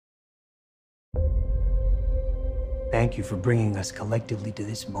thank you for bringing us collectively to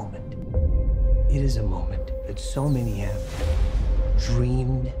this moment. It is a moment that so many have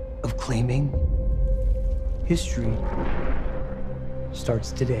dreamed of claiming. History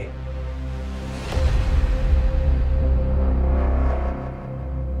starts today.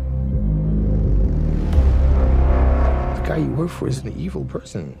 The guy you work for is an evil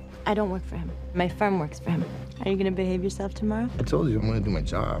person. I don't work for him. My firm works for him. Are you gonna behave yourself tomorrow? I told you I'm gonna do my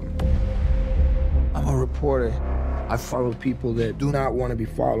job. I'm a reporter. I follow people that do not want to be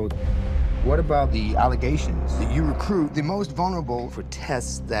followed. What about the allegations that you recruit the most vulnerable for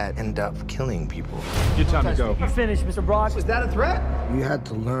tests that end up killing people? Your time to go. You finished, Mr. Broad. Was that a threat? You had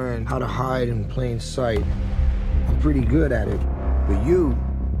to learn how to hide in plain sight. I'm pretty good at it. But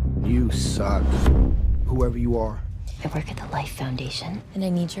you suck. Whoever you are. I work at the Life Foundation, and I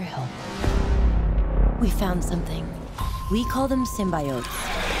need your help. We found something. We call them symbiotes.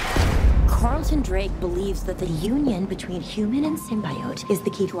 Carlton Drake believes that the union between human and symbiote is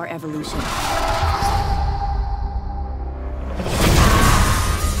the key to our evolution.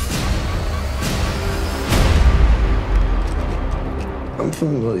 I'm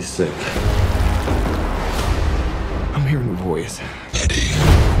feeling really sick. I'm hearing a voice. Eddie.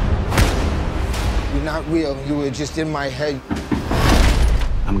 You're not real. You were just in my head.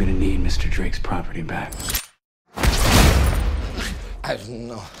 I'm gonna need Mr. Drake's property back. I don't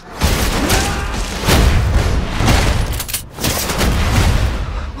know.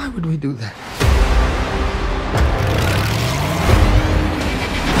 Why would we do that?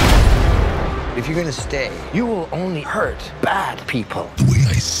 If you're gonna stay, you will only hurt bad people. The way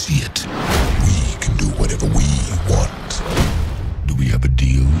I see it, we can do whatever we want. Do we have a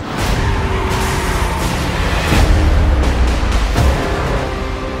deal?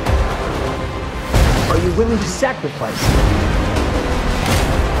 Are you willing to sacrifice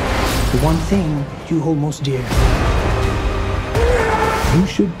the one thing you hold most dear? You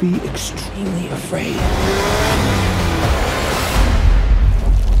should be extremely afraid.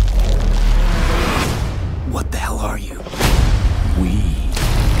 What the hell are you? We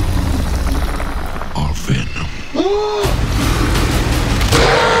are Venom.